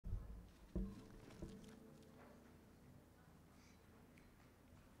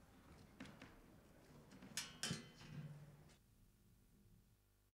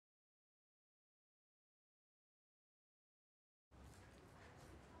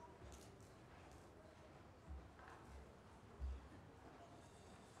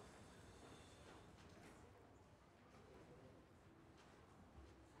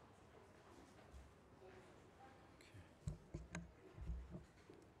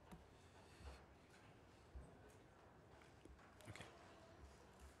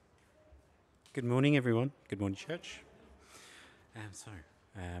Good morning, everyone. Good morning, church.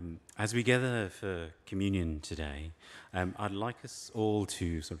 As we gather for communion today, I'd like us all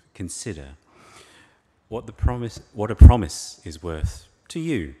to sort of consider what a promise is worth to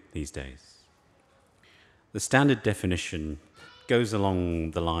you these days. The standard definition goes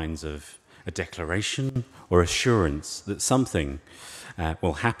along the lines of a declaration or assurance that something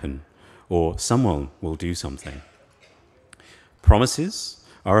will happen or someone will do something. Promises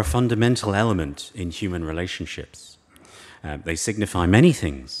are a fundamental element in human relationships. They signify many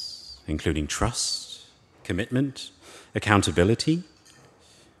things, including trust, commitment, accountability,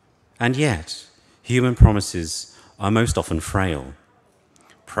 and yet human promises are most often frail,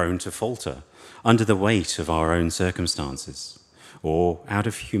 prone to falter under the weight of our own circumstances or out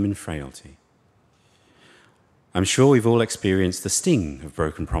of human frailty. I'm sure we've all experienced the sting of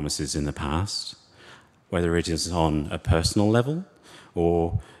broken promises in the past, whether it is on a personal level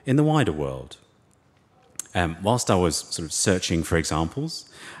or in the wider world. Whilst I was sort of searching for examples,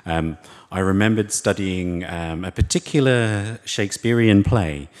 I remembered studying a particular Shakespearean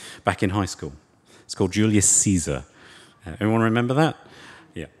play back in high school. It's called Julius Caesar. Anyone remember that?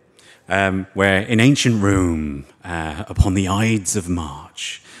 Yeah. Where in ancient Rome, upon the Ides of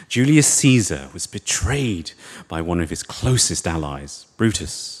March, Julius Caesar was betrayed by one of his closest allies,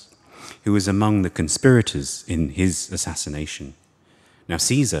 Brutus, who was among the conspirators in his assassination. Now,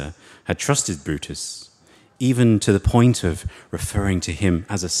 Caesar had trusted Brutus, even to the point of referring to him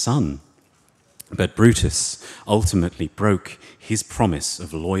as a son. But Brutus ultimately broke his promise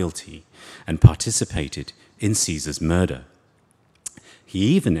of loyalty and participated in Caesar's murder. He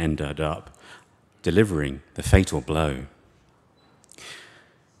even ended up delivering the fatal blow.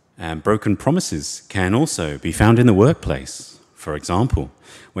 Broken promises can also be found in the workplace. For example,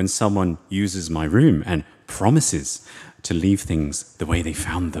 when someone uses my room and promises to leave things the way they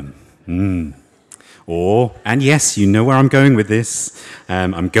found them. Or, and yes, you know where I'm going with this,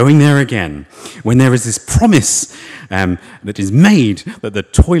 I'm going there again, when there is this promise that is made that the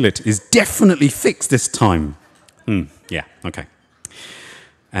toilet is definitely fixed this time. Yeah, okay.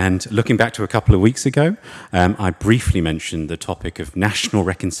 And looking back to a couple of weeks ago, I briefly mentioned the topic of national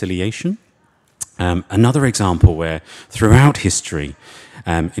reconciliation. Another example where throughout history,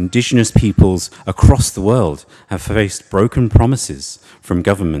 indigenous peoples across the world have faced broken promises from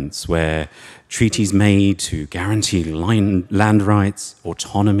governments where treaties made to guarantee land rights,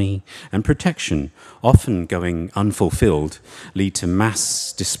 autonomy, and protection, often going unfulfilled, lead to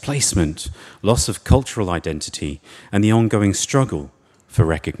mass displacement, loss of cultural identity, and the ongoing struggle for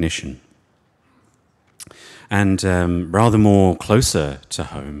recognition. And rather more closer to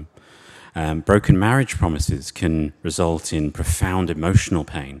home, broken marriage promises can result in profound emotional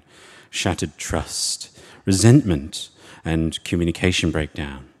pain, shattered trust, resentment, and communication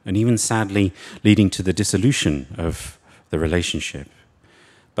breakdown, and even sadly leading to the dissolution of the relationship.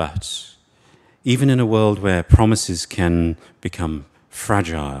 But even in a world where promises can become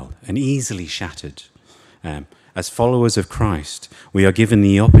fragile and easily shattered, as followers of Christ, we are given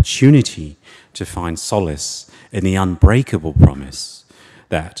the opportunity to find solace in the unbreakable promise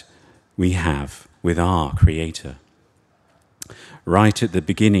that we have with our Creator. Right at the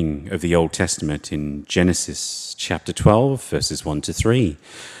beginning of the Old Testament, in Genesis chapter 12, verses 1 to 3,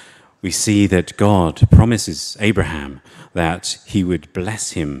 we see that God promises Abraham that he would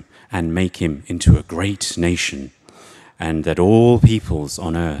bless him and make him into a great nation, and that all peoples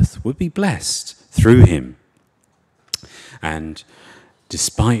on earth would be blessed through him. And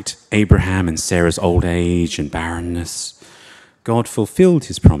despite Abraham and Sarah's old age and barrenness, God fulfilled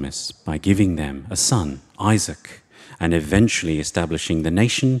his promise by giving them a son, Isaac, and eventually establishing the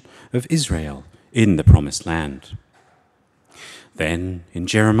nation of Israel in the promised land. Then in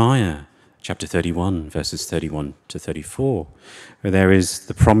Jeremiah chapter 31, verses 31 to 34, where there is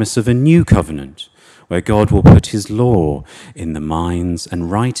the promise of a new covenant, where God will put his law in the minds and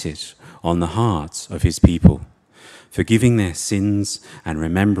write it on the hearts of his people, forgiving their sins and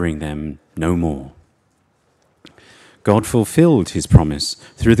remembering them no more. God fulfilled his promise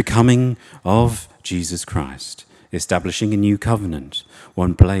through the coming of Jesus Christ, establishing a new covenant,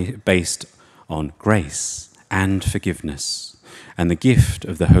 one based on grace and forgiveness, and the gift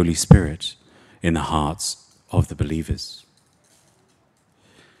of the Holy Spirit in the hearts of the believers.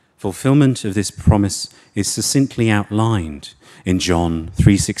 Fulfillment of this promise is succinctly outlined in John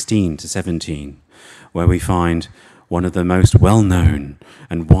 3:16 to 17, where we find one of the most well-known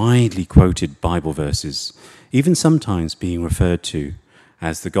and widely quoted Bible verses, even sometimes being referred to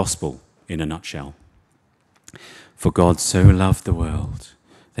as the gospel in a nutshell. For God so loved the world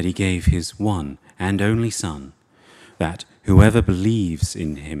that he gave his one and only Son, that whoever believes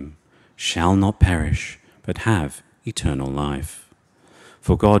in him shall not perish, but have eternal life.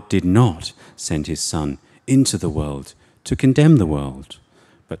 For God did not send his Son into the world to condemn the world,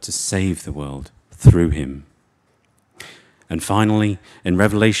 but to save the world through him. And finally, in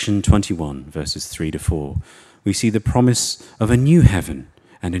Revelation 21, verses 3 to 4, we see the promise of a new heaven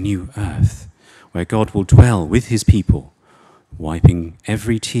and a new earth, where God will dwell with his people, wiping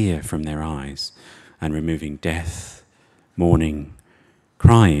every tear from their eyes and removing death, mourning,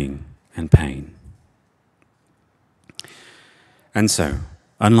 crying, and pain. And so,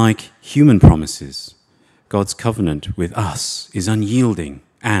 unlike human promises, God's covenant with us is unyielding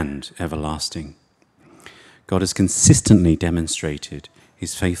and everlasting. God has consistently demonstrated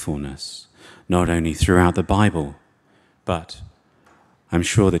his faithfulness, not only throughout the Bible, but I'm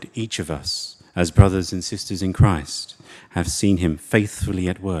sure that each of us, as brothers and sisters in Christ, have seen him faithfully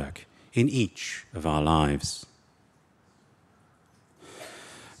at work in each of our lives.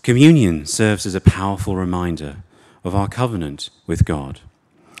 Communion serves as a powerful reminder of our covenant with God.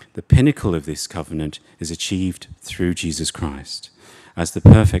 The pinnacle of this covenant is achieved through Jesus Christ as the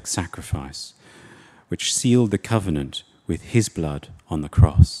perfect sacrifice, which sealed the covenant with his blood on the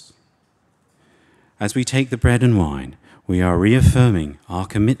cross. As we take the bread and wine, we are reaffirming our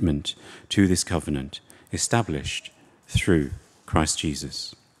commitment to this covenant established through Christ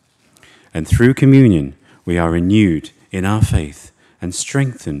Jesus. And through communion, we are renewed in our faith and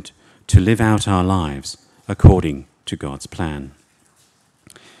strengthened to live out our lives according to God's plan.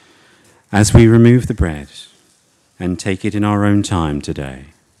 As we remove the bread and take it in our own time today,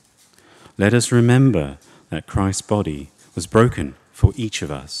 let us remember that Christ's body was broken for each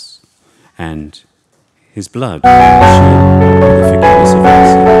of us, and his blood was shed for the forgiveness of our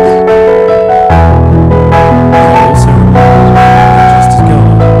sins. Let us also remember that just as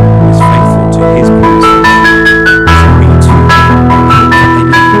God is faithful to his promises, so we too can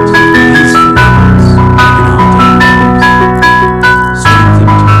emulate these faithfulness in our daily lives,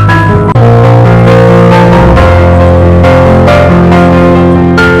 strengthened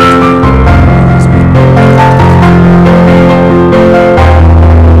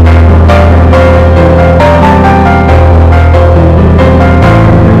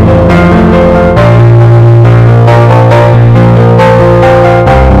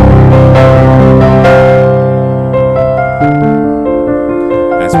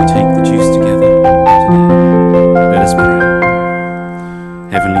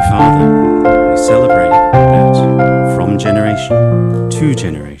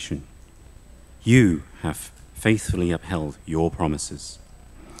you have faithfully upheld your promises.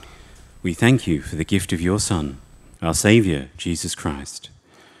 We thank you for the gift of your Son, our Saviour, Jesus Christ,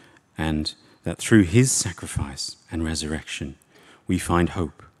 and that through his sacrifice and resurrection, we find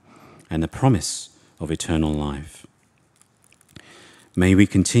hope and the promise of eternal life. May we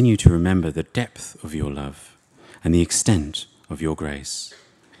continue to remember the depth of your love and the extent of your grace,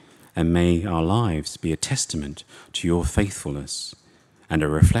 and may our lives be a testament to your faithfulness and a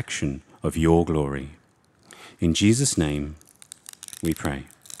reflection of your glory. In Jesus' name we pray.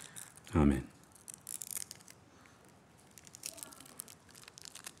 Amen.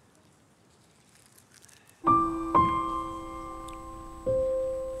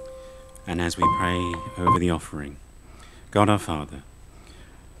 And as we pray over the offering, God our Father,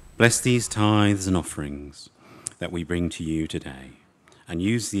 bless these tithes and offerings that we bring to you today, and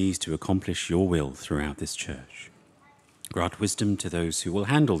use these to accomplish your will throughout this church. Grant wisdom to those who will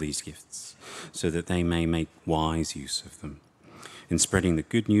handle these gifts, so that they may make wise use of them in spreading the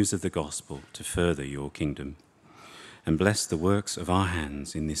good news of the gospel to further your kingdom. And bless the works of our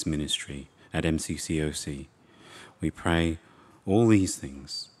hands in this ministry at MCCoC. We pray all these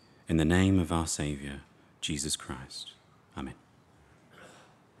things in the name of our Saviour, Jesus Christ. Amen.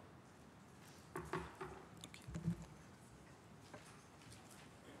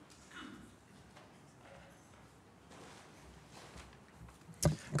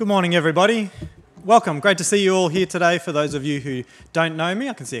 Good morning, everybody. Welcome. Great to see you all here today. For those of you who don't know me,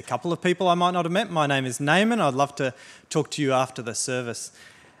 I can see a couple of people I might not have met. My name is Naaman. I'd love to talk to you after the service.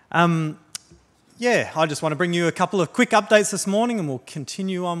 I just want to bring you a couple of quick updates this morning, and we'll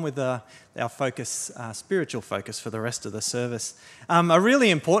continue on with our focus, spiritual focus for the rest of the service. A really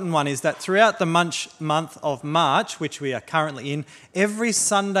important one is that throughout the month of March, which we are currently in, every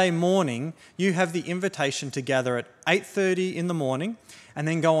Sunday morning you have the invitation to gather at 8:30 in the morning and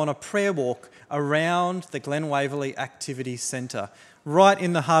then go on a prayer walk around the Glen Waverley Activity Centre, right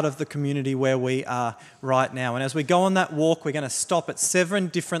in the heart of the community where we are right now. And as we go on that walk, we're going to stop at 7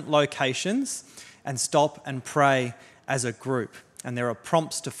 different locations and stop and pray as a group. and there are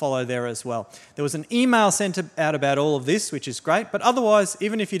prompts to follow there as well. There was an email sent out about all of this, which is great, but otherwise,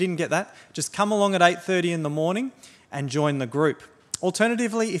 even if you didn't get that, just come along at 8:30 in the morning and join the group.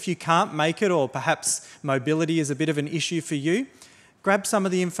 Alternatively, if you can't make it, or perhaps mobility is a bit of an issue for you, grab some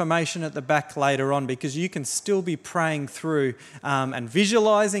of the information at the back later on, because you can still be praying through and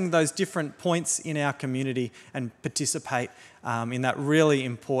visualising those different points in our community and participate in that really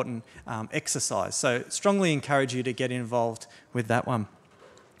important exercise. So strongly encourage you to get involved with that one.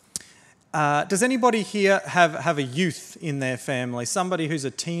 Does anybody here have a youth in their family? Somebody who's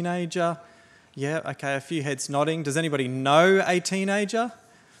a teenager? Yeah, okay, a few heads nodding. Does anybody know a teenager?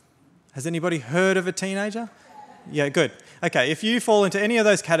 Has anybody heard of a teenager? Yeah, good. Okay, if you fall into any of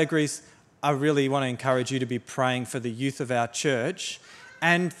those categories, I really want to encourage you to be praying for the youth of our church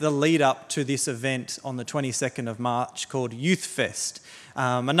and the lead up to this event on the 22nd of March called Youth Fest.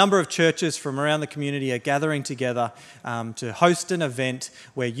 A number of churches from around the community are gathering together to host an event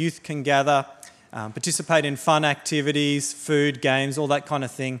where youth can gather, participate in fun activities, food, games, all that kind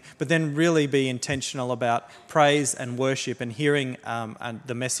of thing, but then really be intentional about praise and worship and hearing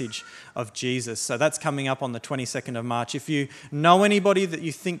the message of Jesus. So that's coming up on the 22nd of March. If you know anybody that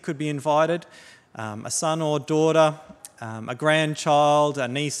you think could be invited, a son or daughter, a grandchild, a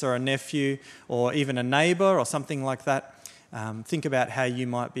niece or a nephew, or even a neighbour or something like that, think about how you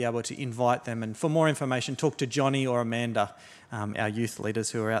might be able to invite them. And for more information, talk to Johnny or Amanda, our youth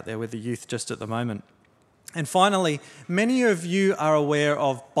leaders who are out there with the youth just at the moment. And finally, many of you are aware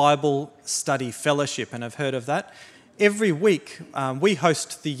of Bible Study Fellowship and have heard of that. Every week, we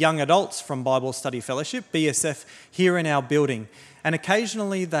host the young adults from Bible Study Fellowship, BSF, here in our building. And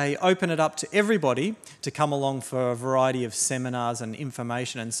occasionally they open it up to everybody to come along for a variety of seminars and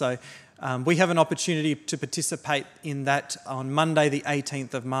information. And so we have an opportunity to participate in that on Monday the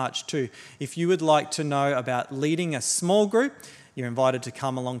 18th of March too. If you would like to know about leading a small group, you're invited to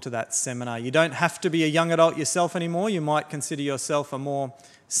come along to that seminar. You don't have to be a young adult yourself anymore. You might consider yourself a more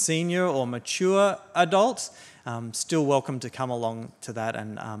senior or mature adult. Still welcome to come along to that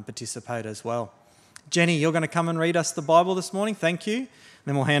and participate as well. Jenny, you're going to come and read us the Bible this morning. Thank you.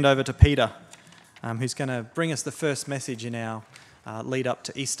 Then we'll hand over to Peter, who's going to bring us the first message in our lead up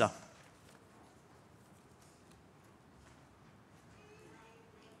to Easter.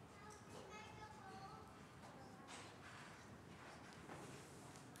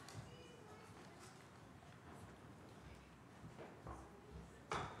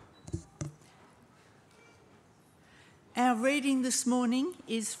 Our reading this morning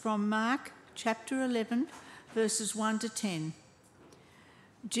is from Mark chapter 11, verses 1 to 10.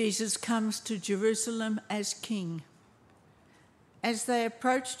 Jesus comes to Jerusalem as king. As they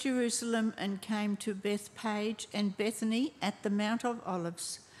approached Jerusalem and came to Bethphage and Bethany at the Mount of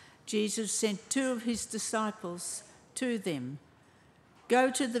Olives, Jesus sent two of his disciples to them.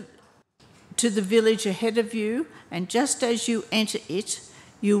 Go to the village ahead of you, and just as you enter it,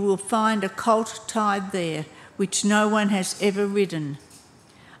 you will find a colt tied there, which no one has ever ridden.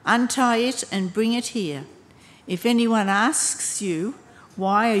 Untie it and bring it here. If anyone asks you,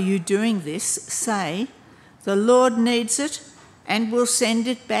 why are you doing this? Say, the Lord needs it and will send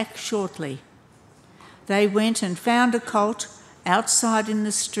it back shortly. They went and found a colt outside in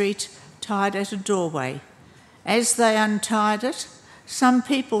the street, tied at a doorway. As they untied it, some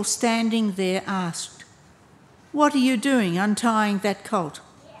people standing there asked, "What are you doing untying that colt?"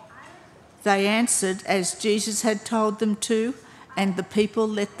 They answered as Jesus had told them to, and the people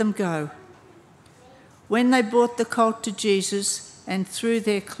let them go. When they brought the colt to Jesus and threw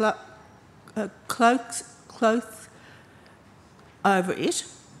their cloaks over it,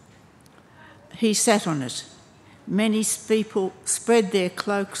 he sat on it. Many people spread their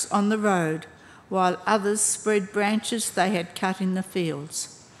cloaks on the road, while others spread branches they had cut in the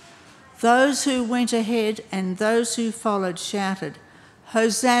fields. Those who went ahead and those who followed shouted,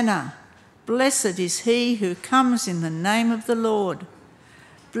 "Hosanna! Blessed is he who comes in the name of the Lord.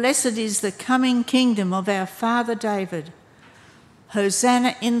 Blessed is the coming kingdom of our father David.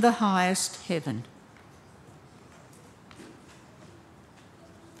 Hosanna in the highest heaven."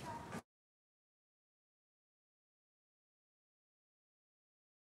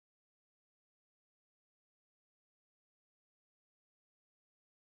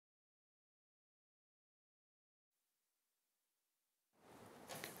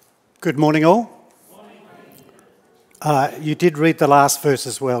 Good morning, all. You did read the last verse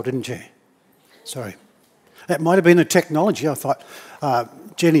as well, didn't you? Sorry. It might have been a technology. I thought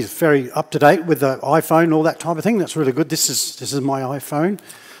Jenny's very up to date with the iPhone, all that type of thing. That's really good. This is my iPhone.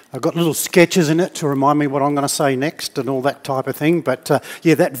 I've got little sketches in it to remind me what I'm going to say next and all that type of thing. But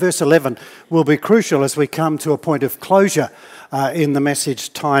that verse 11 will be crucial as we come to a point of closure in the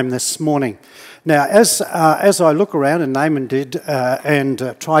message time this morning. Now, as I look around, and Naaman did,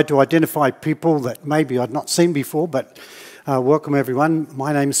 and tried to identify people that maybe I'd not seen before, but welcome everyone.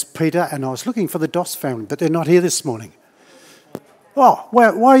 My name's Peter, and I was looking for the Doss family, but they're not here this morning. Oh, why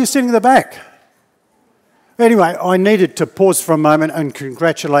are you sitting in the back? Anyway, I needed to pause for a moment and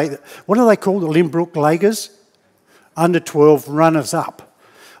congratulate, what are they called, the Limbrook Lakers? Under 12 runners-up.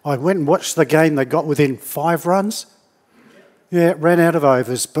 I went and watched the game, they got within 5 runs. Yeah, it ran out of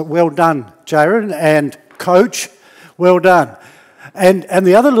overs, but well done, Jaron and coach, well done. And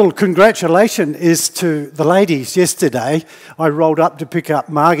the other little congratulation is to the ladies. Yesterday, I rolled up to pick up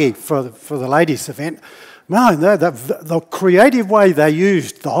Margie for the ladies' event. No, the creative way they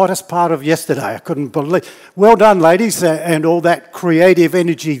used the hottest part of yesterday, I couldn't believe. Well done, ladies, and all that creative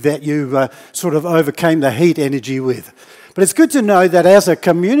energy that you sort of overcame the heat energy with. But it's good to know that as a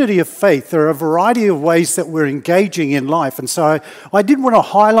community of faith, there are a variety of ways that we're engaging in life. And so I did want to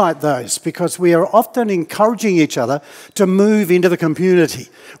highlight those because we are often encouraging each other to move into the community.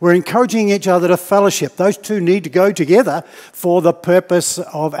 We're encouraging each other to fellowship. Those two need to go together for the purpose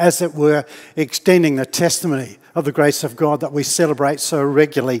of, as it were, extending the testimony of the grace of God that we celebrate so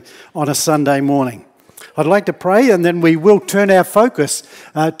regularly on a Sunday morning. I'd like to pray, and then we will turn our focus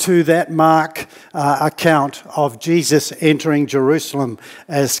to that Mark account of Jesus entering Jerusalem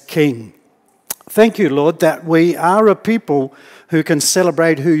as King. Thank you, Lord, that we are a people who can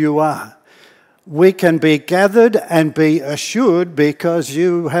celebrate who you are. We can be gathered and be assured because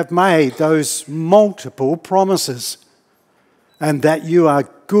you have made those multiple promises, and that you are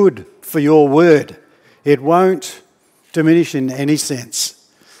good for your word. It won't diminish in any sense.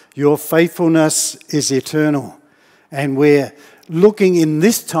 Your faithfulness is eternal, and we're looking in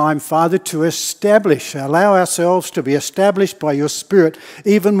this time, Father, to allow ourselves to be established by your Spirit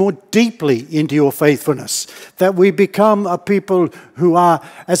even more deeply into your faithfulness, that we become a people who are,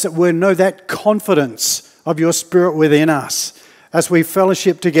 as it were, know that confidence of your Spirit within us as we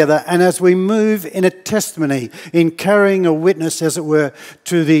fellowship together and as we move in a testimony, in carrying a witness, as it were,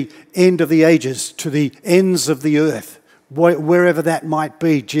 to the end of the ages, to the ends of the earth, wherever that might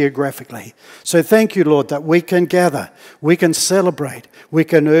be geographically. So thank you, Lord, that we can gather, we can celebrate, we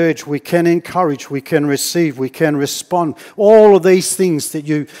can urge, we can encourage, we can receive, we can respond. All of these things that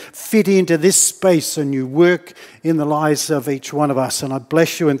you fit into this space and you work in the lives of each one of us. And I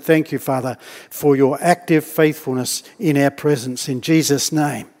bless you and thank you, Father, for your active faithfulness in our presence. In Jesus'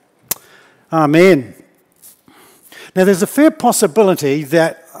 name. Amen. Now, there's a fair possibility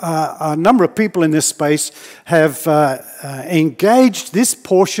that a number of people in this space have engaged this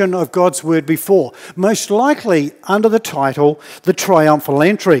portion of God's Word before, most likely under the title, The Triumphal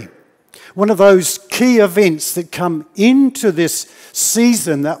Entry. One of those key events that come into this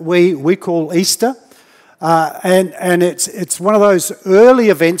season that we call Easter. And it's one of those early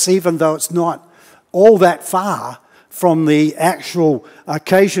events, even though it's not all that far from the actual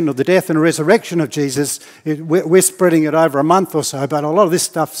occasion of the death and resurrection of Jesus. We're spreading it over a month or so, but a lot of this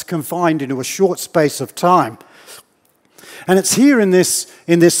stuff's confined into a short space of time. And it's here in this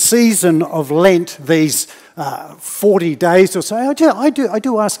season of Lent, these 40 days or so. I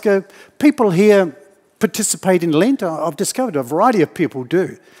do ask people here participate in Lent. I've discovered a variety of people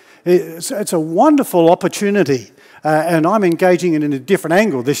do. It's a wonderful opportunity. And I'm engaging in a different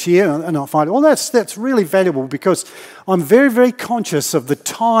angle this year, and I find, well, that's really valuable because I'm very, very conscious of the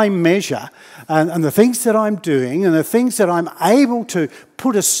time measure and the things that I'm doing and the things that I'm able to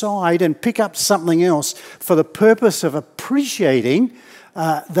put aside and pick up something else for the purpose of appreciating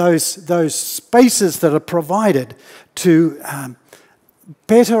those spaces that are provided to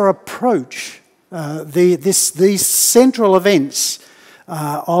better approach these central events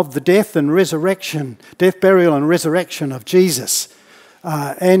of the death, burial and resurrection of Jesus.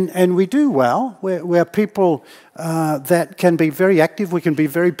 And we do well. We're people that can be very active, we can be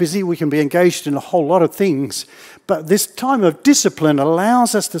very busy, we can be engaged in a whole lot of things. But this time of discipline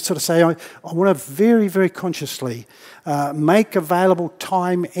allows us to sort of say, I want to very, very consciously make available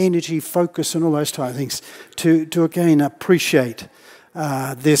time, energy, focus, and all those type of things to again appreciate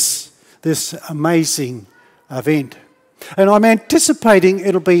this amazing event. And I'm anticipating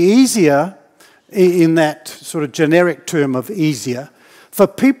it'll be easier, in that sort of generic term of easier, for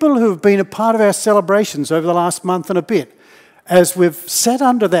people who have been a part of our celebrations over the last month and a bit, as we've sat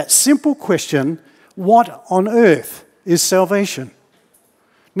under that simple question, what on earth is salvation?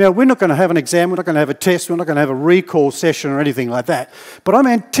 Now, we're not going to have an exam, we're not going to have a test, we're not going to have a recall session or anything like that. But I'm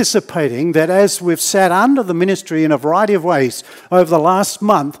anticipating that as we've sat under the ministry in a variety of ways over the last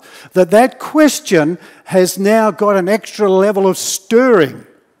month, that question has now got an extra level of stirring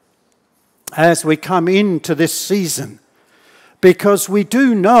as we come into this season. Because we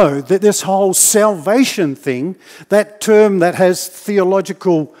do know that this whole salvation thing, that term that has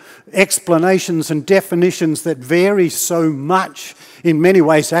theological explanations and definitions that vary so much in many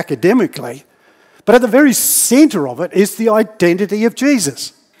ways academically, but at the very centre of it is the identity of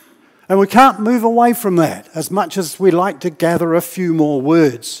Jesus. And we can't move away from that as much as we like to gather a few more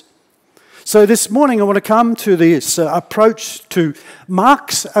words. So this morning I want to come to this approach to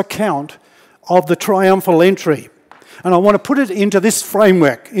Mark's account of the triumphal entry. And I want to put it into this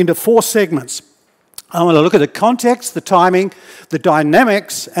framework, into 4 segments. I want to look at the context, the timing, the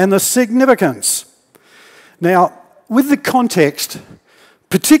dynamics, and the significance. Now, with the context,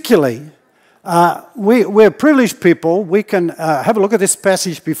 particularly, we're privileged people. We can have a look at this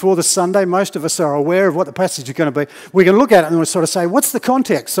passage before the Sunday. Most of us are aware of what the passage is going to be. We can look at it and we sort of say, what's the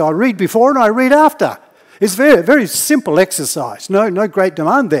context? So I read before and I read after. It's very, very simple exercise. No great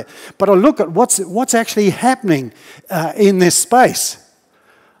demand there. But I look at what's actually happening in this space.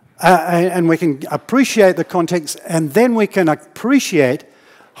 And we can appreciate the context, and then we can appreciate,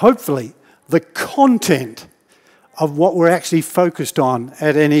 hopefully, the content of what we're actually focused on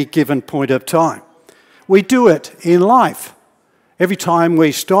at any given point of time. We do it in life. Every time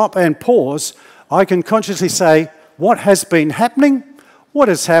we stop and pause, I can consciously say, what has been happening, what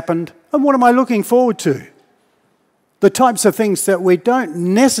has happened, and what am I looking forward to? The types of things that we don't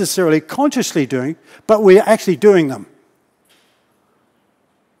necessarily consciously doing, but we're actually doing them.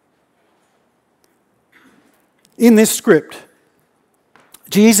 In this script,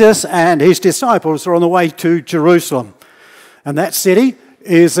 Jesus and his disciples are on the way to Jerusalem. And that city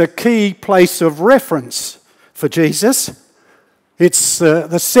is a key place of reference for Jesus. It's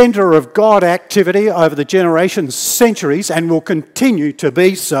the centre of God activity over the generations, centuries, and will continue to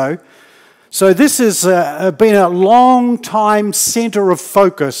be so. So this has been a long time centre of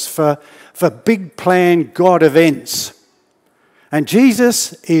focus for big plan God events. And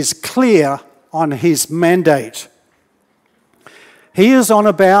Jesus is clear on his mandate. He is on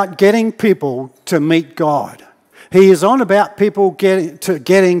about getting people to meet God. He is on about people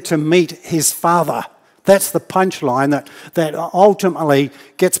getting to meet his Father. That's the punchline that ultimately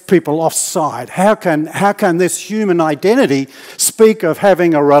gets people offside. How can this human identity speak of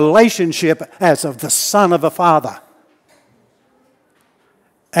having a relationship as of the Son of a Father?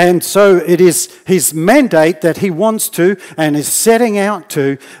 And so it is his mandate that he wants to and is setting out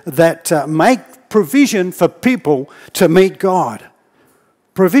to that make provision for people to meet God.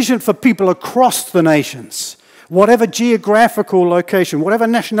 Provision for people across the nations. Whatever geographical location, whatever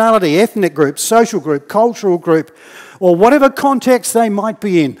nationality, ethnic group, social group, cultural group, or whatever context they might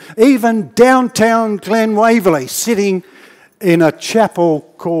be in. Even downtown Glen Waverley, sitting in a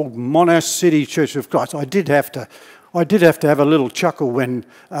chapel called Monash City Church of Christ. I did have to have a little chuckle when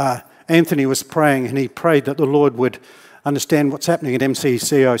Anthony was praying, and he prayed that the Lord would understand what's happening at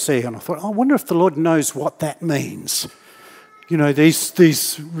MCCoC. And I thought, I wonder if the Lord knows what that means. You know,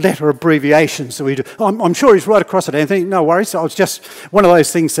 these letter abbreviations that we do. I'm sure he's right across it, Anthony. No worries. It's just one of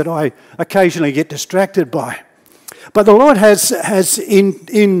those things that I occasionally get distracted by. But the Lord has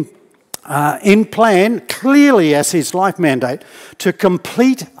in plan, clearly as his life mandate, to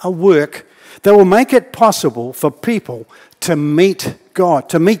complete a work that will make it possible for people to meet God,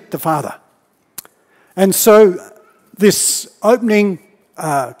 to meet the Father. And so this opening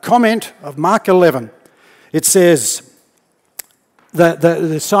comment of Mark 11, it says, the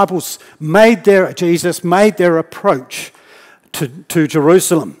disciples Jesus made their approach to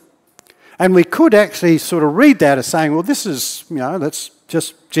Jerusalem. And we could actually sort of read that as saying, well, this is, that's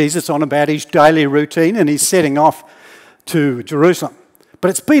just Jesus on about his daily routine and he's setting off to Jerusalem. But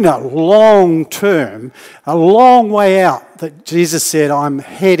it's been a long term, a long way out that Jesus said, I'm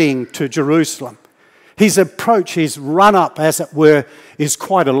heading to Jerusalem. His approach, his run-up, as it were, is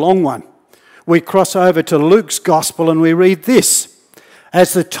quite a long one. We cross over to Luke's Gospel and we read this.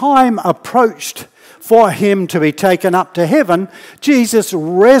 As the time approached for him to be taken up to heaven, Jesus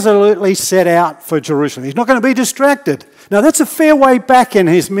resolutely set out for Jerusalem. He's not going to be distracted. Now, that's a fair way back in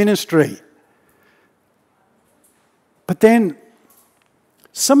his ministry. But then,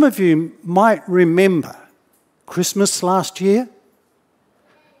 some of you might remember Christmas last year.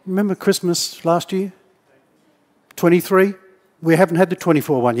 Remember Christmas last year? 23? We haven't had the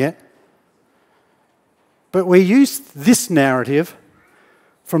 24 one yet. But we used this narrative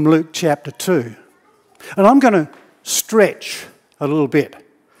from Luke chapter 2. And I'm going to stretch a little bit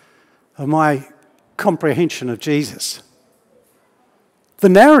of my comprehension of Jesus. The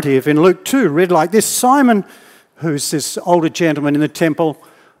narrative in Luke 2 read like this. Simon, who's this older gentleman in the temple,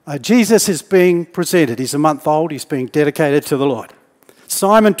 Jesus is being presented. He's a month old. He's being dedicated to the Lord.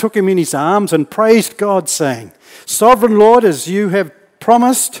 Simon took him in his arms and praised God, saying, "Sovereign Lord, as you have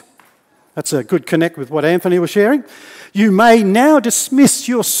promised," that's a good connect with what Anthony was sharing, "you may now dismiss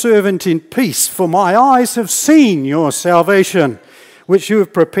your servant in peace, for my eyes have seen your salvation, which you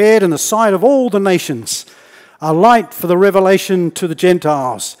have prepared in the sight of all the nations, a light for the revelation to the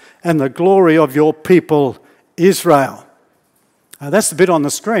Gentiles and the glory of your people Israel." That's the bit on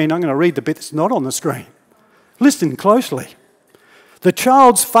the screen. I'm going to read the bit that's not on the screen. Listen closely. The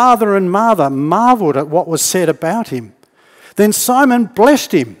child's father and mother marveled at what was said about him. Then Simon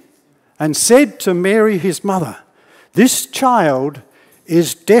blessed him and said to Mary his mother, "This child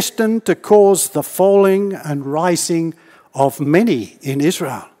is destined to cause the falling and rising of many in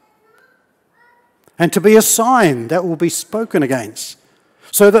Israel, and to be a sign that will be spoken against,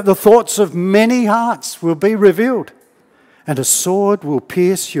 so that the thoughts of many hearts will be revealed, and a sword will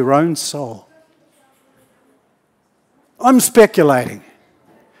pierce your own soul." I'm speculating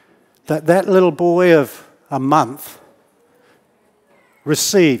that that little boy of a month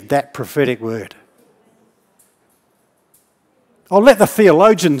received that prophetic word. I'll let the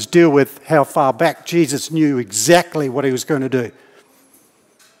theologians deal with how far back Jesus knew exactly what he was going to do.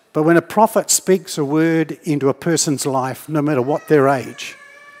 But when a prophet speaks a word into a person's life, no matter what their age,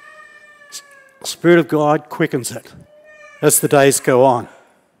 the Spirit of God quickens it as the days go on.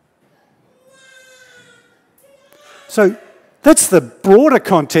 So that's the broader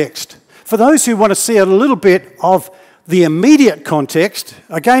context. For those who want to see a little bit of the immediate context,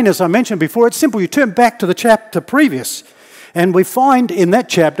 again, as I mentioned before, it's simple. You turn back to the chapter previous, and we find in that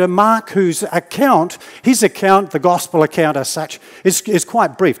chapter Mark, whose account, his account, the gospel account as such, is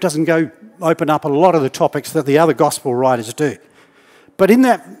quite brief. Doesn't go open up a lot of the topics that the other gospel writers do. But in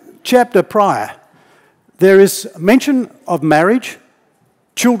that chapter prior, there is mention of marriage.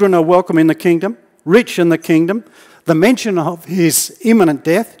 Children are welcome in the kingdom, rich in the kingdom. The mention of his imminent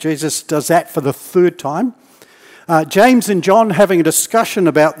death. Jesus does that for the third time. James and John having a discussion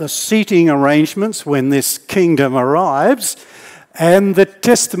about the seating arrangements when this kingdom arrives, and the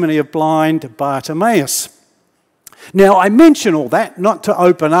testimony of blind Bartimaeus. Now, I mention all that not to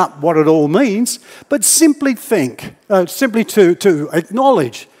open up what it all means, but simply to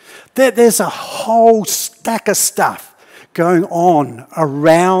acknowledge that there's a whole stack of stuff going on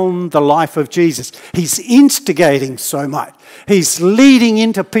around the life of Jesus. He's instigating so much. He's leading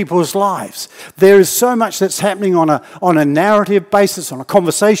into people's lives. There is so much that's happening on a narrative basis, on a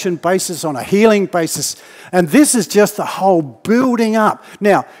conversation basis, on a healing basis. And this is just the whole building up.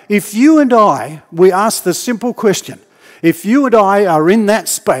 Now, if you and I, we ask the simple question, if you and I are in that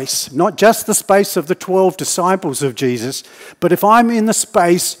space, not just the space of the 12 disciples of Jesus, but if I'm in the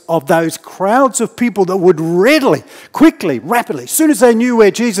space of those crowds of people that would readily, quickly, rapidly, as soon as they knew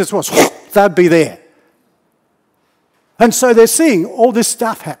where Jesus was, they'd be there. And so they're seeing all this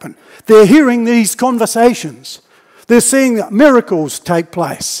stuff happen. They're hearing these conversations. They're seeing miracles take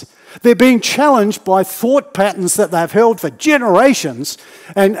place. They're being challenged by thought patterns that they've held for generations,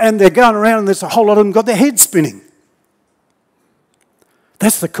 and they're going around and there's a whole lot of them got their heads spinning.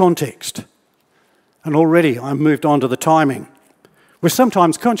 That's the context. And already I've moved on to the timing. We're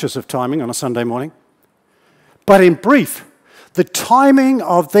sometimes conscious of timing on a Sunday morning. But in brief, the timing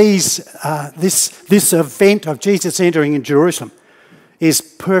of this event of Jesus entering in Jerusalem is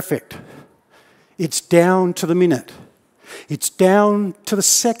perfect. It's down to the minute. It's down to the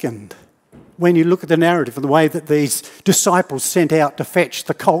second. When you look at the narrative and the way that these disciples sent out to fetch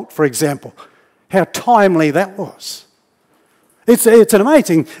the colt, for example, how timely that was. It's an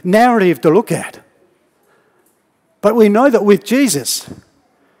amazing narrative to look at. But we know that with Jesus,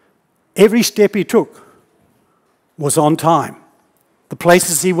 every step he took was on time. The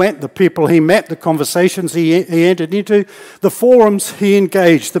places he went, the people he met, the conversations he entered into, the forums he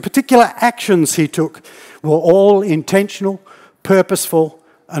engaged, the particular actions he took were all intentional, purposeful,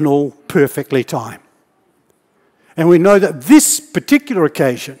 and all perfectly timed. And we know that this particular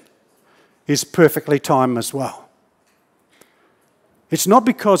occasion is perfectly timed as well. It's not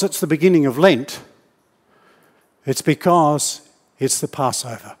because it's the beginning of Lent. It's because it's the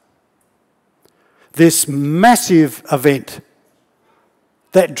Passover. This massive event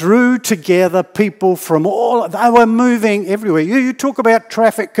that drew together people from all, they were moving everywhere. You talk about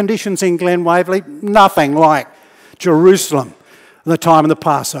traffic conditions in Glen Waverley, nothing like Jerusalem. the time of the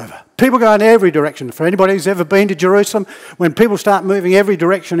Passover. People go in every direction. For anybody who's ever been to Jerusalem, when people start moving every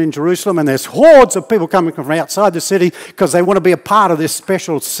direction in Jerusalem, and there's hordes of people coming from outside the city because they want to be a part of this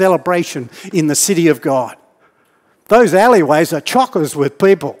special celebration in the city of God. Those alleyways are chockers with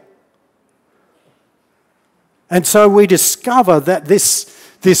people. And so we discover that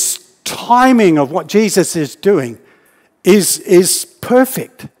this timing of what Jesus is doing is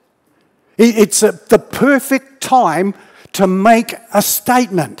perfect. It's the perfect time to make a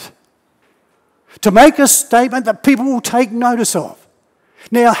statement. To make a statement that people will take notice of.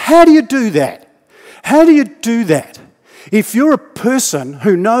 Now, how do you do that? How do you do that? If you're a person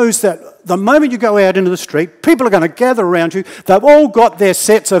who knows that the moment you go out into the street, people are going to gather around you. They've all got their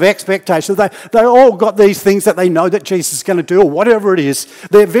sets of expectations. They all got these things that they know that Jesus is going to do or whatever it is.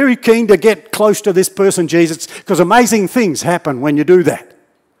 They're very keen to get close to this person, Jesus, because amazing things happen when you do that.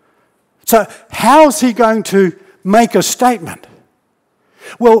 So how's he going to make a statement?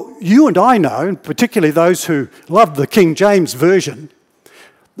 Well, you and I know, and particularly those who love the King James Version,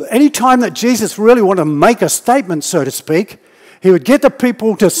 any time that Jesus really wanted to make a statement, so to speak, he would get the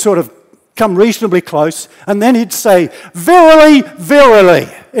people to sort of come reasonably close, and then he'd say, "Verily, verily."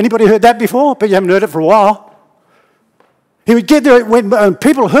 Anybody heard that before? But you haven't heard it for a while. He would get there, when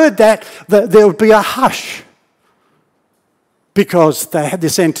people heard that, there would be a hush because they had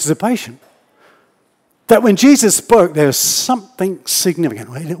this anticipation that when Jesus spoke, there was something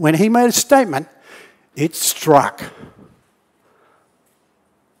significant. When he made a statement, it struck.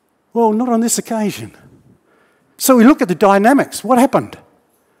 Well, not on this occasion. So we look at the dynamics. What happened?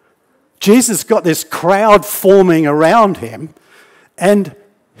 Jesus got this crowd forming around him, and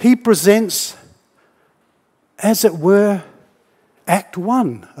he presents, as it were, Act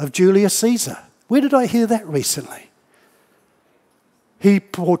 1 of Julius Caesar. Where did I hear that recently? He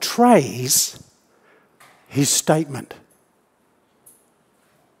portrays his statement.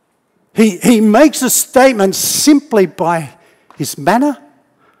 He makes a statement simply by his manner,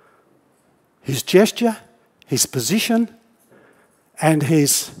 his gesture, his position, and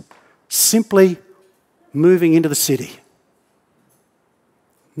his simply moving into the city.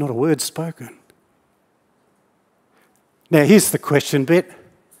 Not a word spoken. Now here's the question bit.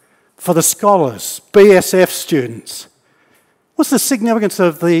 For the scholars, BSF students, what's the significance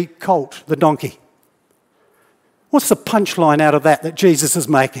of the colt, the donkey? What's the punchline out of that Jesus is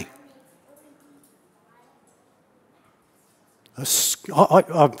making? I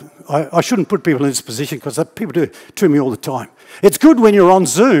shouldn't put people in this position because people do it to me all the time. It's good when you're on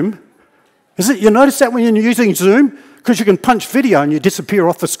Zoom. Is it? You notice that when you're using Zoom? Because you can punch video and you disappear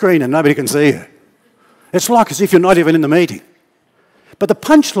off the screen and nobody can see you. It's like as if you're not even in the meeting. But the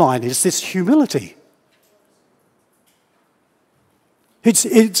punchline is this humility.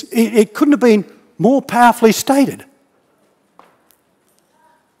 It couldn't have been more powerfully stated.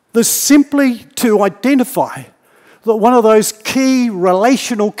 There's simply to identify that one of those key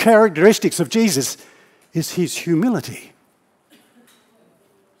relational characteristics of Jesus is his humility.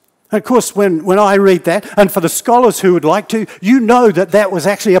 And of course, when I read that, and for the scholars who would like to, you know that that was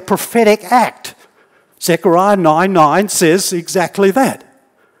actually a prophetic act. Zechariah 9:9 says exactly that.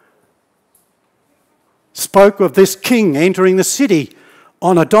 Spoke of this king entering the city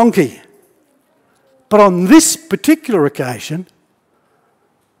on a donkey. But on this particular occasion,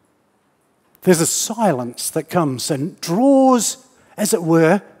 there's a silence that comes and draws, as it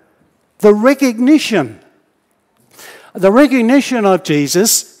were, the recognition of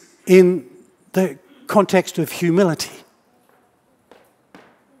Jesus in the context of humility.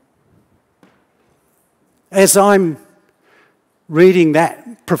 As I'm reading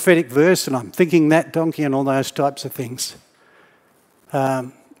that prophetic verse and I'm thinking that donkey and all those types of things,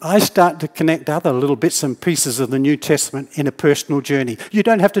 I start to connect other little bits and pieces of the New Testament in a personal journey. You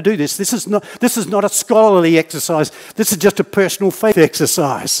don't have to do this. This is not a scholarly exercise. This is just a personal faith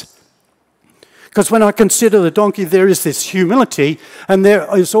exercise. Because when I consider the donkey, there is this humility, and there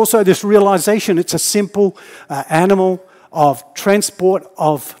is also this realization it's a simple animal of transport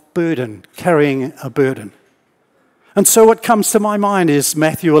of burden, carrying a burden. And so what comes to my mind is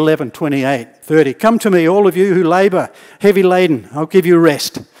Matthew 11:28-30. Come to me, all of you who labour, heavy laden, I'll give you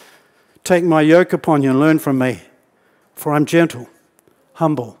rest. Take my yoke upon you and learn from me, for I'm gentle,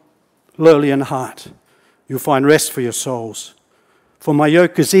 humble, lowly in heart. You'll find rest for your souls. For my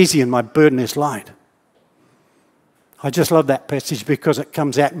yoke is easy and my burden is light. I just love that passage because it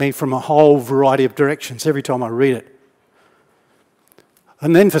comes at me from a whole variety of directions every time I read it.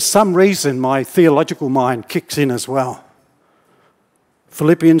 And then for some reason, my theological mind kicks in as well.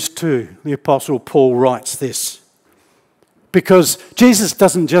 Philippians 2, the Apostle Paul writes this. Because Jesus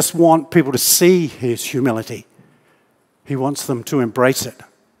doesn't just want people to see his humility. He wants them to embrace it.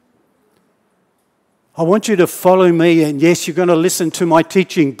 I want you to follow me, and yes, you're going to listen to my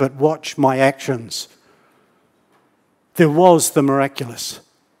teaching, but watch my actions. There was the miraculous.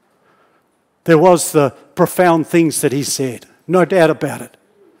 There was the profound things that he said, no doubt about it.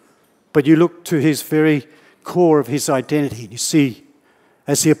 But you look to his very core of his identity, and you see,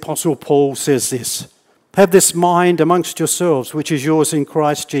 as the Apostle Paul says this, have this mind amongst yourselves, which is yours in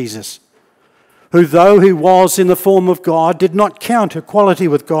Christ Jesus, who though he was in the form of God, did not count equality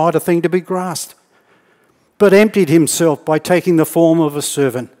with God a thing to be grasped, but emptied himself by taking the form of a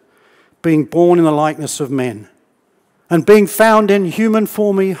servant, being born in the likeness of men. And being found in human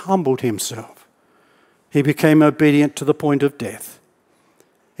form, he humbled himself. He became obedient to the point of death,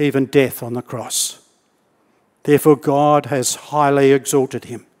 even death on the cross. Therefore God has highly exalted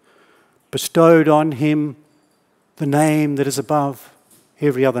him, bestowed on him the name that is above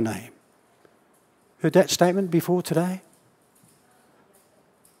every other name. Heard that statement before today?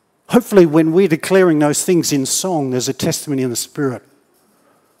 Hopefully when we're declaring those things in song, there's a testimony in the Spirit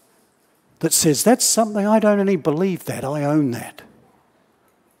that says, that's something I don't only believe that, I own that.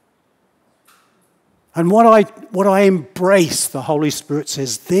 And what I embrace, the Holy Spirit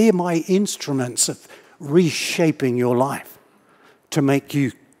says, they're my instruments of reshaping your life to make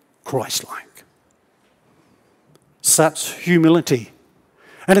you Christ-like. Such humility.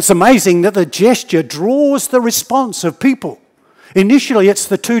 And it's amazing that the gesture draws the response of people. Initially, it's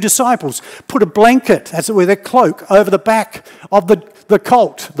the two disciples. Put a blanket, as it were, their cloak, over the back of the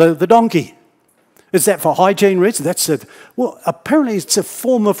colt, the donkey. Is that for hygiene reasons? Well, apparently it's a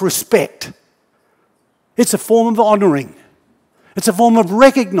form of respect. It's a form of honouring. It's a form of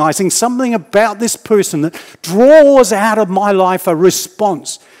recognising something about this person that draws out of my life a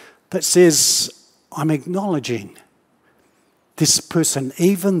response that says, I'm acknowledging this person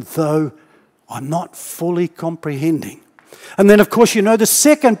even though I'm not fully comprehending. And then, of course, you know the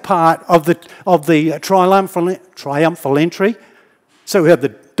second part of the triumphal entry. So we have the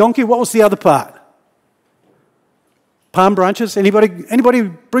donkey. What was the other part? Palm branches. Anybody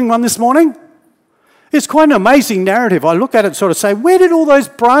bring one this morning? It's quite an amazing narrative. I look at it and sort of say, where did all those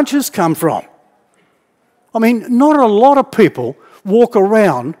branches come from? I mean, not a lot of people walk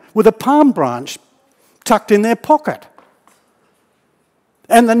around with a palm branch tucked in their pocket.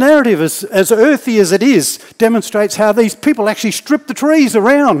 And the narrative, as earthy as it is, demonstrates how these people actually stripped the trees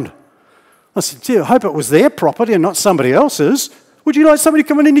around. I said, gee, I hope it was their property and not somebody else's. Would you like somebody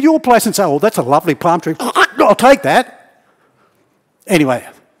coming into your place and say, oh, that's a lovely palm tree. I'll take that. Anyway,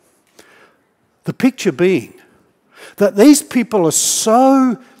 the picture being that these people are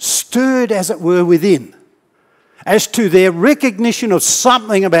so stirred, as it were, within, as to their recognition of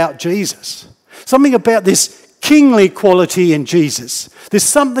something about Jesus, something about this kingly quality in Jesus. There's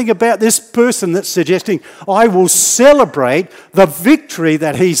something about this person that's suggesting, I will celebrate the victory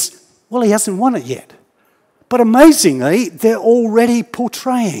that he hasn't won it yet. But amazingly, they're already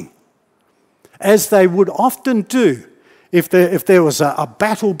portraying, as they would often do, if there was a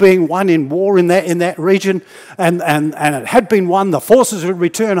battle being won in war in that region, and it had been won, the forces would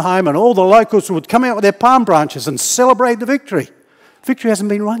return home and all the locals would come out with their palm branches and celebrate the victory. Victory hasn't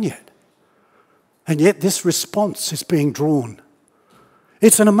been won yet. And yet this response is being drawn.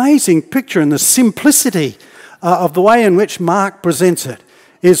 It's an amazing picture, and the simplicity of the way in which Mark presents it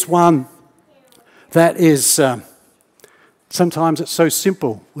is one that is, sometimes it's so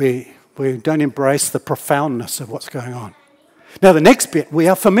simple we don't embrace the profoundness of what's going on. Now the next bit we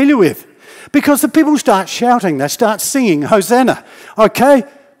are familiar with, because the people start shouting, they start singing, Hosanna. Okay,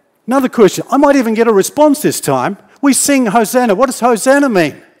 another question. I might even get a response this time. We sing Hosanna. What does Hosanna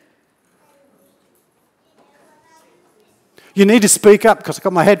mean? You need to speak up because I've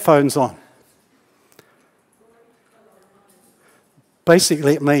got my headphones on.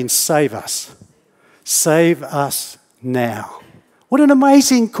 Basically, it means save us. Save us now. What an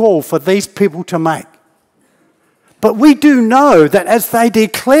amazing call for these people to make. But we do know that as they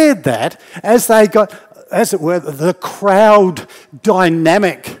declared that, as they got, as it were, the crowd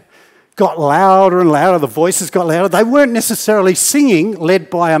dynamic got louder and louder, the voices got louder. They weren't necessarily singing, led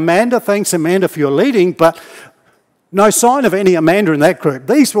by Amanda. Thanks, Amanda, for your leading, but no sign of any Amanda in that group.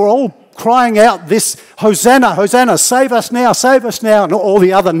 These were all crying out this, Hosanna, Hosanna, save us now, and all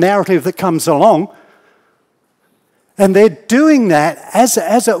the other narrative that comes along. And they're doing that as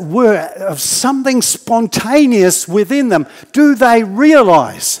it were, of something spontaneous within them. Do they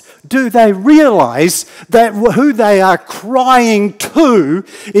realise that who they are crying to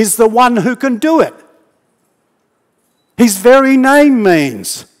is the one who can do it? His very name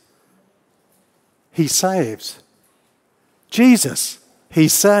means he saves. Jesus, he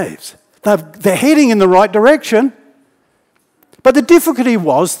saves. They're heading in the right direction. But the difficulty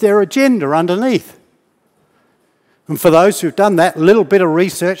was their agenda underneath. And for those who've done that little bit of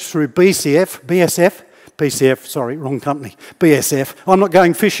research through BSF, sorry, wrong company, BSF. I'm not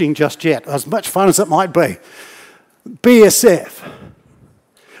going fishing just yet, as much fun as it might be. BSF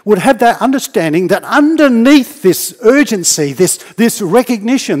would have that understanding that underneath this urgency, this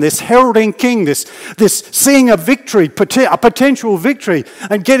recognition, this heralding king, this seeing a victory, a potential victory,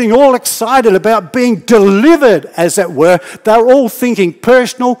 and getting all excited about being delivered, as it were, they're all thinking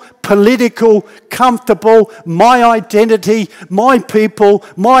personal, political, comfortable, my identity, my people,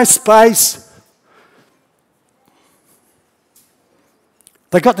 my space.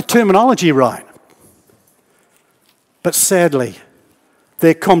 They got the terminology right. But sadly,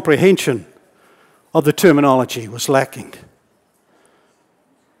 their comprehension of the terminology was lacking.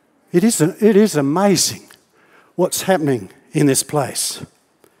 It is amazing what's happening in this place.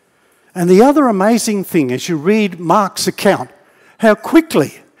 And the other amazing thing, as you read Mark's account, how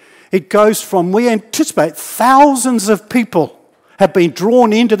quickly it goes from, we anticipate thousands of people have been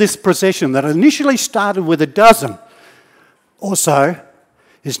drawn into this procession that initially started with a dozen or so,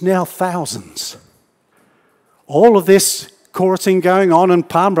 is now thousands. All of this chorusing going on and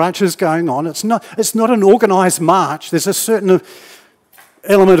palm branches going on. It's not an organised march. There's a certain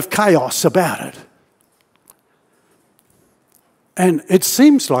element of chaos about it. And it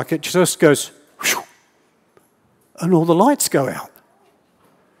seems like it just goes, whew, and all the lights go out.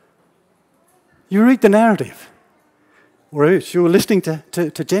 You read the narrative. Whereas you were listening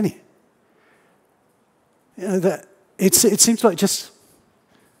to Jenny. You know, it seems like just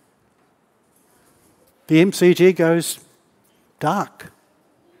the MCG goes dark.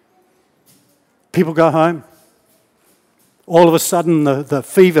 People go home. All of a sudden, the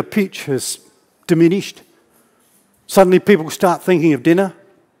fever pitch has diminished. Suddenly, people start thinking of dinner.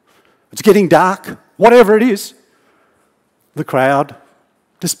 It's getting dark. Whatever it is, the crowd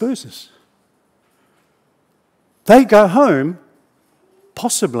disperses. They go home,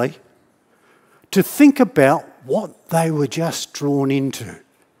 possibly, to think about what they were just drawn into.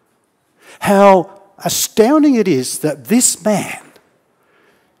 How astounding it is that this man,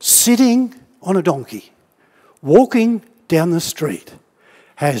 sitting on a donkey, walking down the street,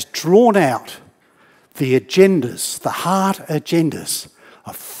 has drawn out the agendas, the heart agendas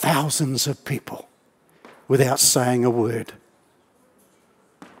of thousands of people without saying a word.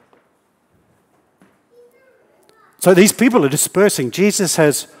 So these people are dispersing. Jesus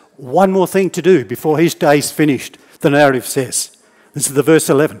has one more thing to do before his day's finished, the narrative says. This is the verse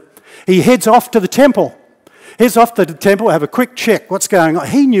 11. He heads off to the temple. Heads off to the temple, have a quick check. What's going on?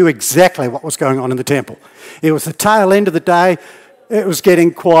 He knew exactly what was going on in the temple. It was the tail end of the day. It was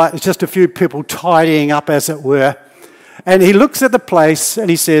getting quiet. It's just a few people tidying up, as it were. And he looks at the place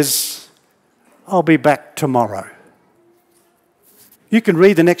and he says, I'll be back tomorrow. You can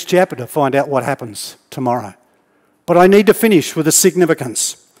read the next chapter to find out what happens tomorrow. But I need to finish with the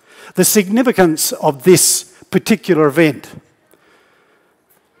significance. The significance of this particular event.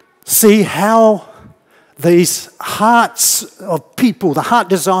 See how these hearts of people, the heart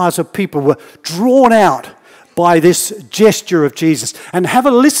desires of people, were drawn out by this gesture of Jesus. And have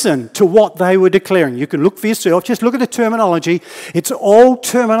a listen to what they were declaring. You can look for yourself. Just look at the terminology. It's all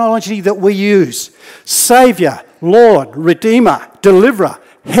terminology that we use. Saviour, Lord, Redeemer, Deliverer,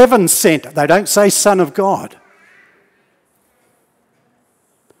 Heaven sent. They don't say Son of God.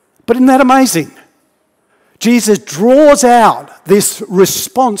 But isn't that amazing? Jesus draws out this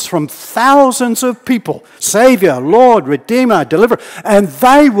response from thousands of people. Saviour, Lord, Redeemer, Deliverer. And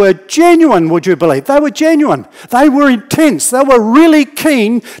they were genuine, would you believe? They were genuine. They were intense. They were really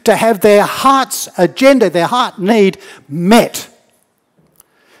keen to have their heart's agenda, their heart need met.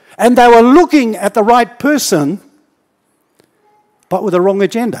 And they were looking at the right person, but with the wrong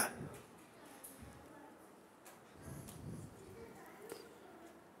agenda.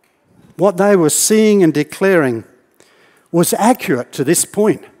 What they were seeing and declaring was accurate to this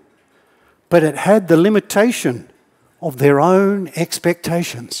point, but it had the limitation of their own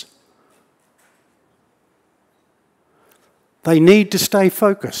expectations. They need to stay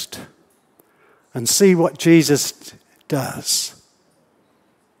focused and see what Jesus does.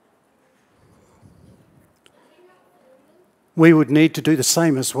 We would need to do the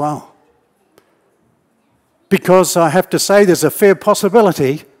same as well. Because I have to say there's a fair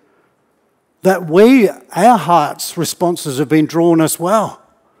possibility that our heart's responses have been drawn as well.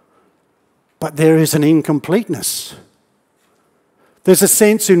 But there is an incompleteness. There's a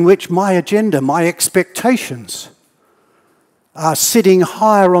sense in which my agenda, my expectations are sitting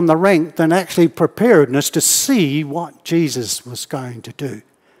higher on the rank than actually preparedness to see what Jesus was going to do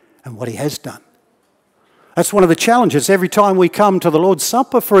and what he has done. That's one of the challenges every time we come to the Lord's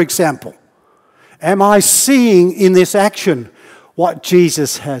Supper, for example. Am I seeing in this action what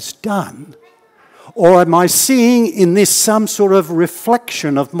Jesus has done? Or am I seeing in this some sort of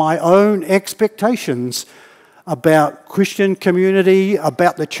reflection of my own expectations about Christian community,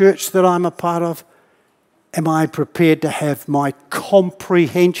 about the church that I'm a part of? Am I prepared to have my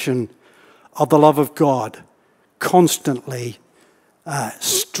comprehension of the love of God constantly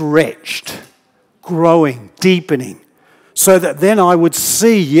stretched, growing, deepening, so that then I would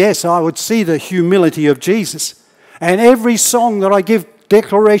see, I would see the humility of Jesus. And every song that I give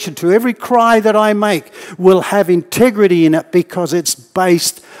declaration to, every cry that I make will have integrity in it because it's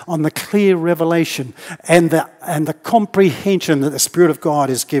based on the clear revelation and the comprehension that the Spirit of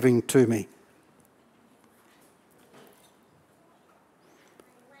God is giving to me.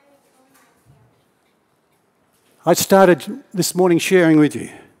 I started this morning sharing with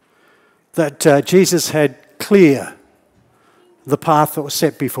you that Jesus had clear the path that was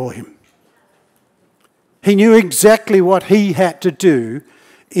set before him. He knew exactly what he had to do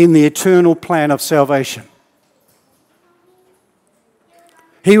in the eternal plan of salvation.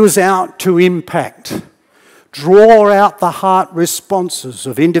 He was out to impact, draw out the heart responses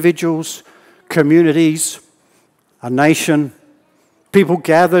of individuals, communities, a nation, people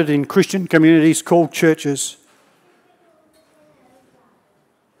gathered in Christian communities called churches.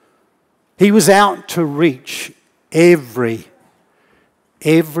 He was out to reach every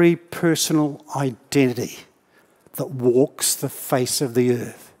personal identity that walks the face of the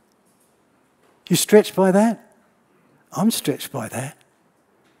earth. You stretched by that? I'm stretched by that.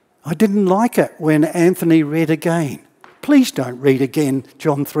 I didn't like it when Anthony read again. Please don't read again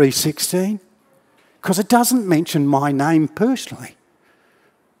John 3:16, because it doesn't mention my name personally.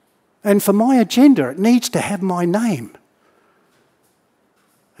 And for my agenda, it needs to have my name.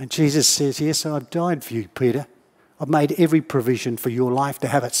 And Jesus says, yes, I've died for you, Peter. I've made every provision for your life to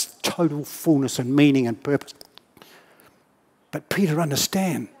have its total fullness and meaning and purpose. But Peter,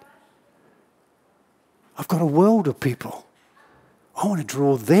 understand, I've got a world of people. I want to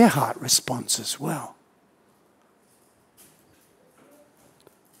draw their heart response as well.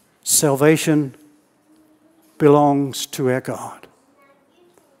 Salvation belongs to our God.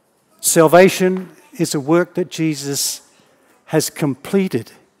 Salvation is a work that Jesus has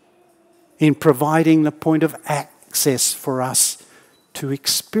completed in providing the point of access for us to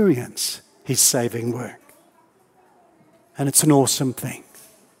experience his saving work. And it's an awesome thing.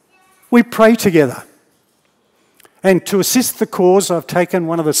 We pray together. And to assist the cause, I've taken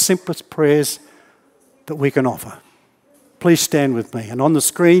one of the simplest prayers that we can offer. Please stand with me. And on the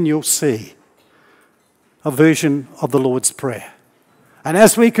screen, you'll see a version of the Lord's Prayer. And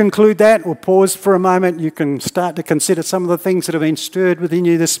as we conclude that, we'll pause for a moment. You can start to consider some of the things that have been stirred within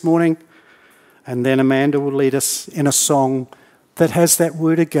you this morning. And then Amanda will lead us in a song that has that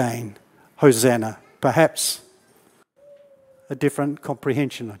word again, Hosanna. Perhaps a different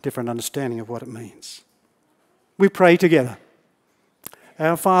comprehension, a different understanding of what it means. We pray together.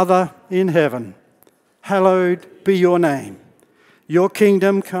 Our Father in heaven, hallowed be your name. Your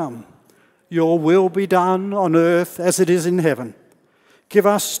kingdom come. Your will be done on earth as it is in heaven. Give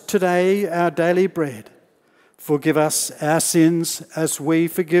us today our daily bread. Forgive us our sins as we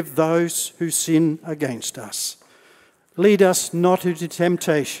forgive those who sin against us. Lead us not into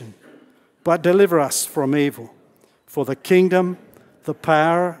temptation, but deliver us from evil. For the kingdom, the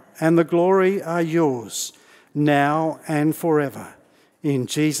power, and the glory are yours, now and forever. In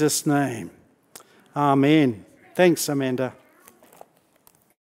Jesus' name. Amen. Thanks, Amanda.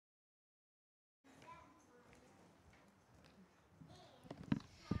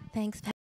 Thanks,